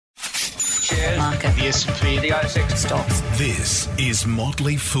shares, market, the S&P, the ASX stocks. This is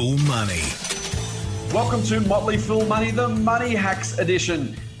Motley Fool Money. Welcome to Motley Fool Money, the Money Hacks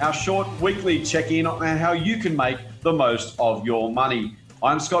edition, our short weekly check-in on how you can make the most of your money.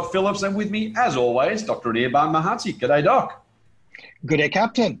 I'm Scott Phillips, and with me, as always, Dr. Anirban Mahanti. G'day, Doc. Good day,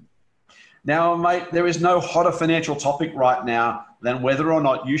 Captain. Now, mate, there is no hotter financial topic right now than whether or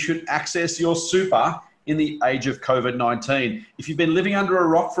not you should access your super in the age of COVID-19. If you've been living under a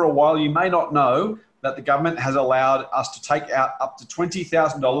rock for a while, you may not know that the government has allowed us to take out up to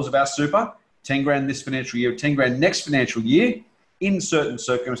 $20,000 of our super, 10 grand this financial year, 10 grand next financial year, in certain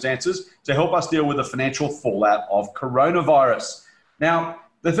circumstances, to help us deal with the financial fallout of coronavirus. Now,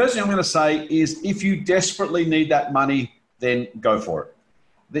 the first thing I'm going to say is if you desperately need that money, then go for it.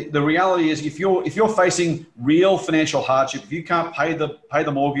 The reality is if you're facing real financial hardship, if you can't pay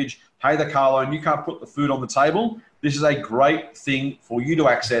the mortgage, pay the car loan, you can't put the food on the table, this is a great thing for you to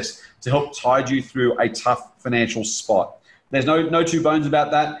access to help tide you through a tough financial spot. There's no two bones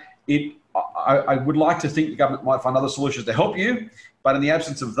about that. I would like to think the government might find other solutions to help you, but in the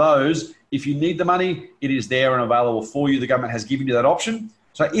absence of those, if you need the money, it is there and available for you. The government has given you that option.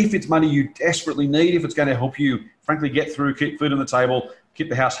 So if it's money you desperately need, if it's going to help you, frankly, get through, keep food on the table, keep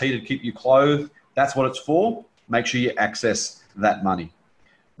the house heated, keep you clothed, that's what it's for. Make sure you access that money.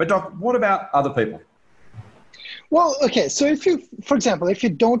 But Doc, what about other people? Well, okay. So if you, for example, if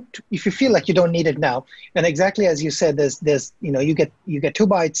you feel like you don't need it now, and exactly as you said, there's you get 2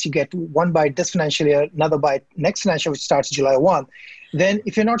 bites, you get 1 bite this financial year, another bite next financial year, which starts July 1. Then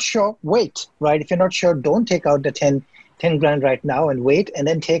if you're not sure, wait, right? If you're not sure, don't take out the 10 grand right now and wait, and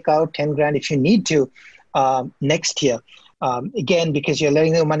then take out 10 grand if you need to next year. Again, because you're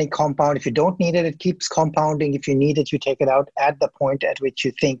letting the money compound. If you don't need it, it keeps compounding. If you need it, you take it out at the point at which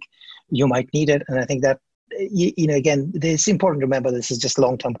you think you might need it. And I think that, again, it's important to remember this is just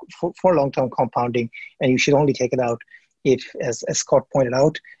long-term compounding, and you should only take it out if, as Scott pointed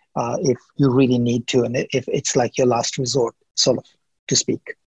out, if you really need to, and if it's like your last resort, sort of, to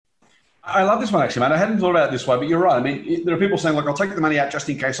speak. I love this one, actually, man. I hadn't thought about it this way, but you're right. I mean, there are people saying, look, I'll take the money out just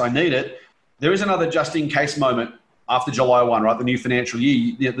in case I need it. There is another just in case moment after July 1, right, the new financial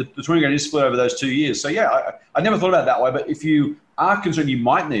year. The 20 grand is split over those 2 years. So, yeah, I never thought about it that way. But if you are concerned you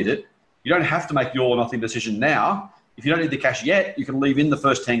might need it, you don't have to make the all or nothing decision now. If you don't need the cash yet, you can leave in the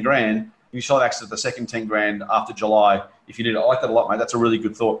first 10 grand. You still have access to the second 10 grand after July if you need it. I like that a lot, mate. That's a really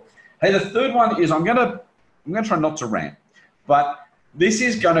good thought. Hey, the third one is I'm going to try not to rant, but this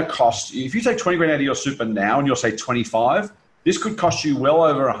is going to cost you. If you take 20 grand out of your super now and you'll say 25, this could cost you well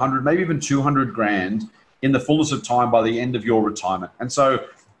over 100, maybe even 200 grand in the fullness of time by the end of your retirement. And so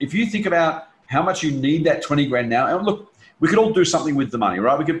if you think about how much you need that 20 grand now, and look, we could all do something with the money,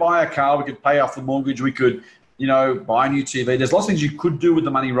 right? We could buy a car, we could pay off the mortgage, we could, buy a new TV. There's lots of things you could do with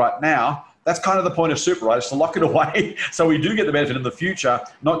the money right now. That's kind of the point of super, right? Is to lock it away so we do get the benefit in the future,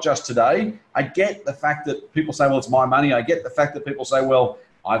 not just today. I get the fact that people say, well, it's my money. I get the fact that people say, well,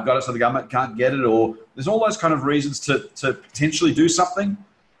 I've got it so the government can't get it, or there's all those kind of reasons to potentially do something.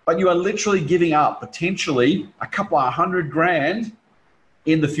 But you are literally giving up potentially a couple of 100 grand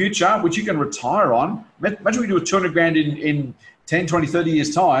in the future, which you can retire on. Imagine we do a 200 grand in 10, 20, 30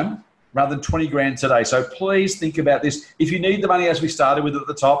 years time rather than 20 grand today. So please think about this. If you need the money, as we started with at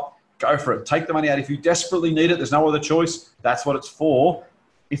the top, go for it. Take the money out. If you desperately need it, there's no other choice. That's what it's for.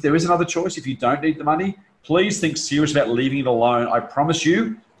 If there is another choice, if you don't need the money, please think serious about leaving it alone. I promise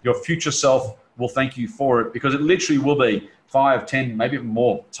you, your future self will thank you for it, because it literally will be 5, 10, maybe even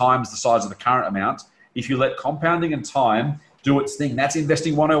more times the size of the current amount if you let compounding and time do its thing. That's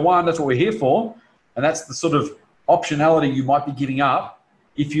investing 101. That's what we're here for. And that's the sort of optionality you might be giving up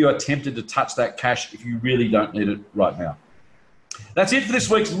if you are tempted to touch that cash if you really don't need it right now. That's it for this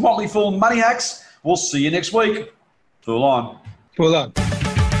week's Motley Fool Money Hacks. We'll see you next week. Fool on. Fool on.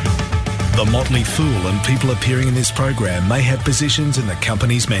 The Motley Fool and people appearing in this program may have positions in the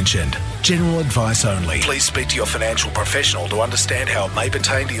companies mentioned. General advice only. Please speak to your financial professional to understand how it may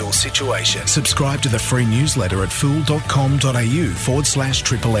pertain to your situation. Subscribe to the free newsletter at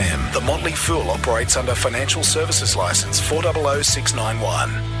fool.com.au/MMM. The Motley Fool operates under Financial Services Licence 400691.